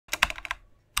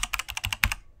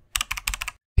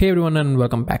Hey everyone and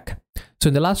welcome back. So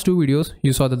in the last two videos,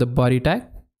 you saw that the body tag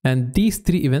and these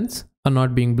three events are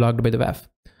not being blocked by the WAF.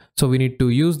 So we need to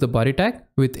use the body tag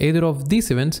with either of these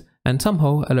events and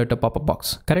somehow alert a pop-up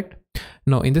box, correct?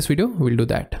 Now in this video, we'll do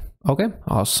that. Okay,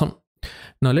 awesome.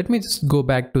 Now let me just go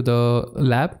back to the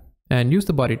lab and use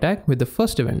the body tag with the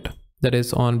first event that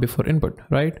is on before input,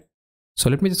 right?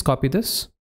 So let me just copy this.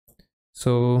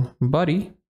 So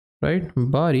body, right?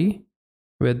 Body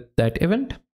with that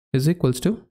event is equals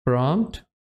to prompt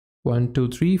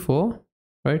 1234,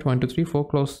 right? 1234,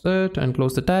 close that and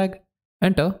close the tag,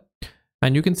 enter.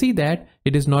 And you can see that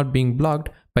it is not being blocked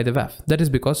by the WAF. That is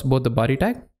because both the body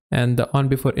tag and the on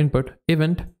before input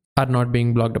event are not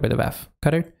being blocked by the WAF,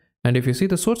 correct? And if you see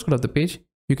the source code of the page,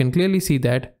 you can clearly see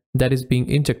that that is being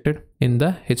injected in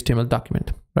the HTML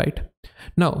document, right?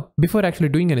 Now, before actually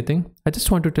doing anything, I just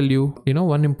want to tell you,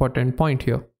 one important point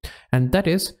here, and that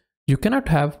is you cannot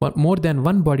have more than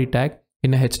one body tag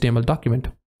in a HTML document.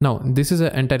 Now, this is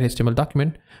an entire HTML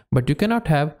document, but you cannot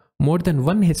have more than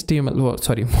one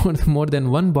more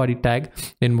than one body tag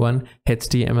in one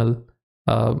HTML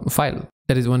file.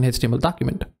 That is one HTML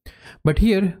document. But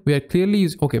here we are clearly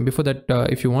okay. Before that,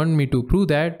 if you want me to prove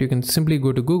that, you can simply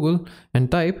go to Google and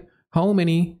type how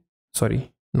many body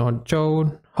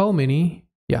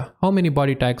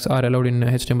tags are allowed in a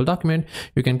HTML document.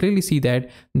 You can clearly see that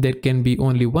there can be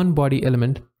only one body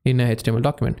element in a HTML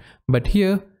document. But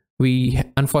here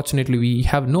unfortunately we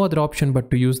have no other option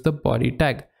but to use the body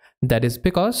tag. That is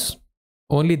because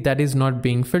only that is not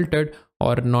being filtered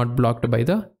or not blocked by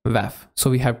the WAF. So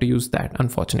we have to use that,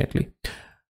 unfortunately.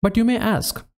 But you may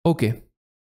ask, okay,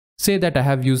 say that I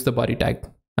have used the body tag.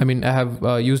 I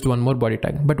have used one more body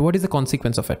tag, but what is the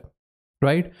consequence of it?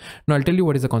 Right? Now I'll tell you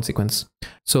what is the consequence.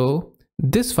 So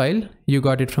this file, you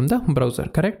got it from the browser,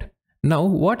 correct? Now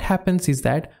what happens is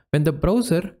that when the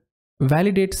browser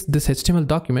validates this HTML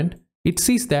document, it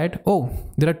sees that, oh,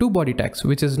 there are two body tags,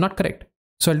 which is not correct.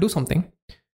 So I'll do something.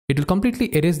 It will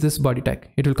completely erase this body tag.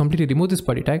 It will completely remove this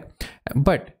body tag,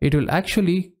 but it will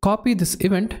actually copy this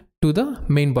event to the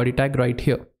main body tag right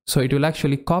here. So it will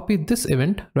actually copy this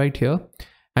event right here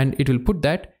and it will put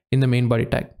that in the main body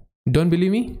tag. Don't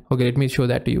believe me? Okay, let me show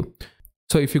that to you.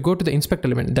 So if you go to the inspect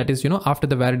element, that is, after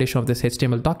the validation of this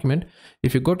HTML document,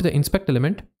 if you go to the inspect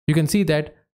element, you can see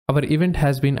that our event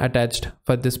has been attached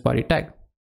for this body tag.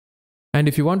 And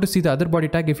if you want to see the other body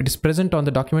tag, if it is present on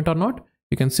the document or not,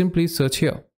 you can simply search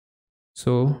here.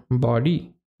 So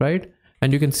body, right?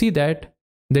 And you can see that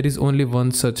there is only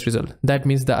one search result. That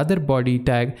means the other body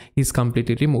tag is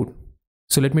completely removed.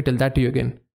 So let me tell that to you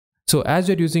again. So as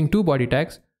you're using two body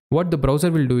tags, what the browser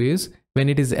will do is when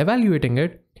it is evaluating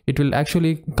it, it will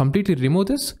actually completely remove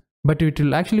this, but it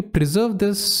will actually preserve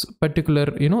this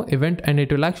particular, event, and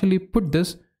it will actually put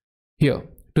this here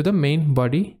to the main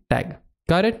body tag.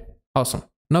 Got it? Awesome.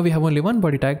 Now we have only one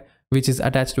body tag, which is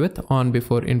attached with on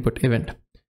before input event.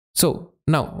 So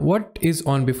now what is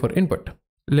on before input?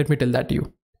 Let me tell that to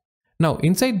you. Now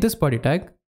inside this body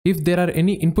tag, if there are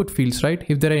any input fields, right?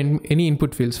 If there are any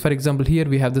input fields, for example, here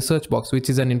we have the search box, which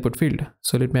is an input field.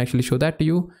 So let me actually show that to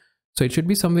you. So it should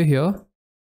be somewhere here.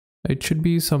 It should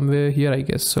be somewhere here, I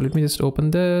guess. So let me just open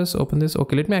this.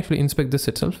 Okay, let me actually inspect this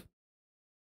itself.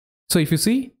 So if you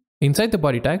see inside the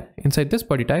body tag, inside this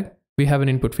body tag, we have an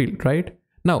input field, right?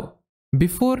 Now,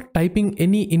 before typing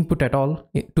any input at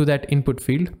all to that input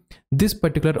field, this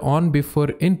particular on before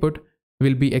input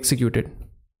will be executed.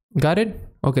 Got it?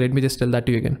 Okay, let me just tell that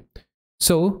to you again.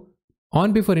 So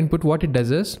on before input, what it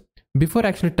does is before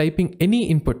actually typing any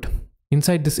input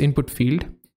inside this input field,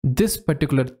 this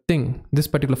particular thing, this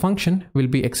particular function will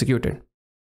be executed.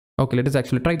 Okay, let us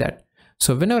actually try that.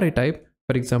 So whenever I type,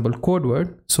 for example, code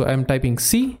word, so I'm typing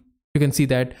C, you can see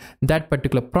that that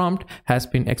particular prompt has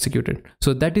been executed.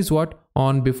 So that is what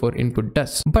on before input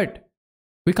does. But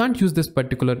we can't use this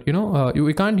particular,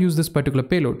 we can't use this particular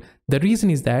payload. The reason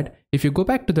is that if you go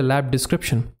back to the lab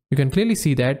description, you can clearly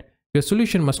see that your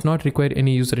solution must not require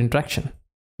any user interaction.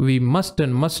 We must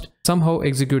somehow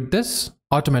execute this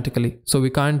automatically. So we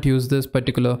can't use this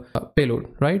particular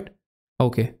payload, right?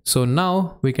 Okay, so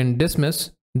now we can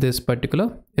dismiss this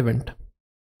particular event.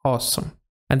 Awesome.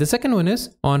 And the second one is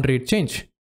on rate change.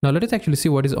 Now let us actually see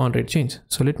what is on rate change.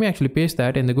 So let me actually paste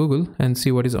that in the Google and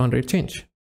see what is on rate change.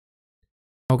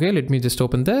 Okay, let me just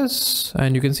open this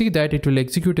and you can see that it will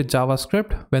execute a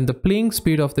JavaScript when the playing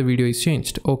speed of the video is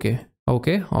changed. Okay,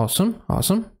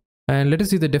 awesome. And let us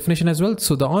see the definition as well.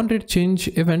 So the on rate change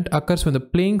event occurs when the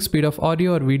playing speed of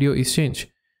audio or video is changed.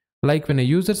 Like when a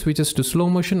user switches to slow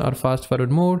motion or fast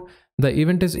forward mode, the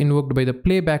event is invoked by the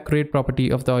playback rate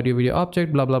property of the audio video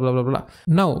object, blah, blah, blah, blah, blah.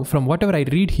 Now, from whatever I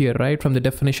read here, right, from the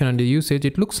definition and the usage,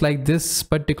 it looks like this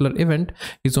particular event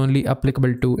is only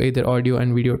applicable to either audio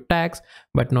and video tags,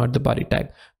 but not the body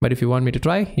tag. But if you want me to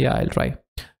try, yeah, I'll try.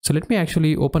 So let me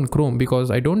actually open Chrome, because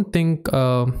I don't think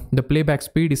the playback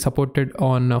speed is supported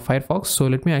on Firefox. So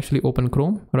let me actually open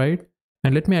Chrome, right?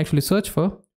 And let me actually search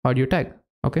for audio tag.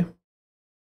 Okay.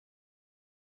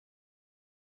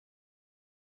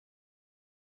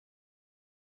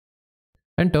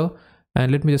 Enter,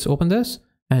 and let me just open this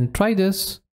and try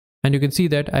this, and you can see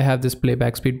that I have this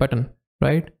playback speed button,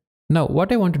 right? Now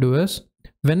what I want to do is,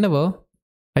 whenever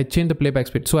I change the playback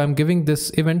speed, so I'm giving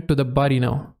this event to the body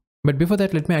now, but before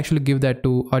that let me actually give that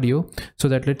to audio, so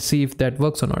that let's see if that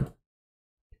works or not.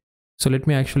 So let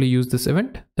me actually use this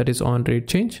event, that is on rate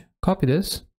change, copy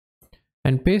this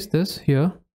and paste this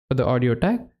here for the audio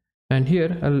tag, and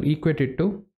here I'll equate it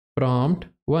to prompt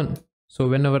 1. So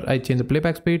whenever I change the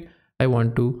playback speed, I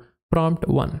want to prompt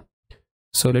 1.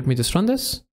 So let me just run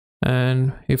this,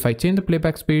 and if I change the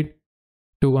playback speed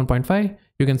to 1.5,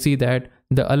 you can see that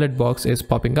the alert box is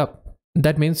popping up.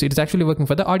 That means it's actually working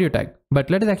for the audio tag,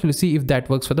 but let us actually see if that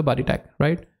works for the body tag,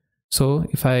 right? So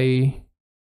if I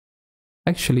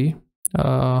actually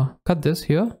cut this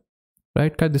here,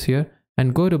 right, cut this here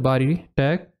and go to body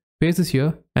tag, paste this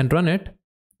here and run it.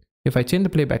 If I change the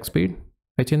playback speed,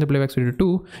 to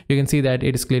 2, you can see that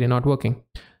it is clearly not working.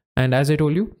 And as I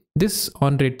told you, this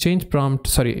on rate change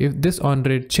if this on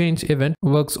rate change event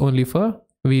works only for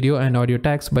video and audio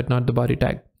tags, but not the body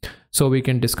tag. So we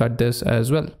can discard this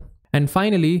as well. And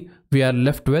finally, we are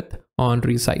left with on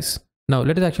resize. Now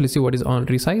let us actually see what is on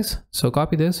resize. So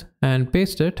copy this and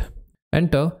paste it,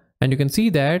 enter, and you can see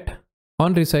that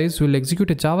on resize will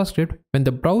execute a JavaScript when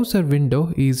the browser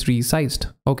window is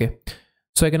resized. Okay.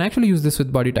 So I can actually use this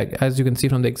with body tag, as you can see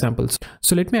from the examples.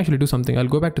 So let me actually do something. I'll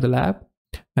go back to the lab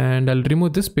and I'll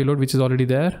remove this payload which is already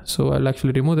there. So I'll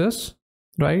actually remove this,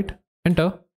 right?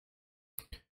 Enter,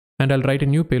 and I'll write a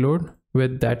new payload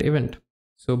with that event.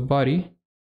 So body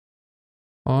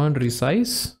on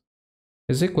resize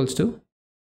is equals to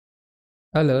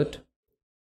alert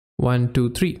 1,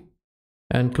 2, 3,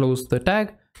 and close the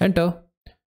tag, enter,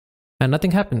 and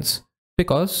nothing happens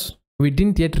because we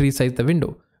didn't yet resize the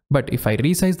window. But if I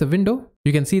resize the window,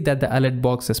 you can see that the alert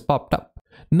box has popped up.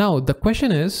 Now the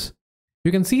question is,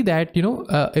 you can see that,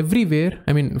 everywhere,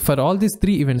 I mean, for all these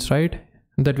 3 events, right,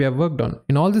 that we have worked on,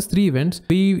 in all these 3 events,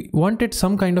 we wanted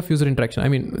some kind of user interaction. I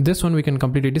mean, this one we can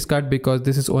completely discard because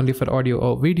this is only for audio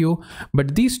or video,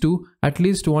 but these 2 at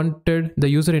least wanted the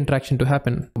user interaction to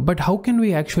happen. But how can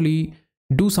we actually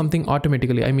do something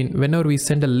automatically? I mean, whenever we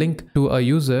send a link to a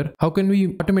user, how can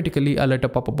we automatically alert a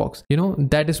pop-up box?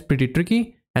 That is pretty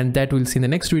tricky, and that we'll see in the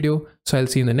next video. So I'll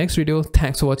see you in the next video.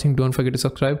 Thanks for watching. Don't forget to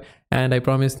subscribe, and I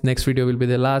promise next video will be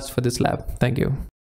the last for this lab. Thank you.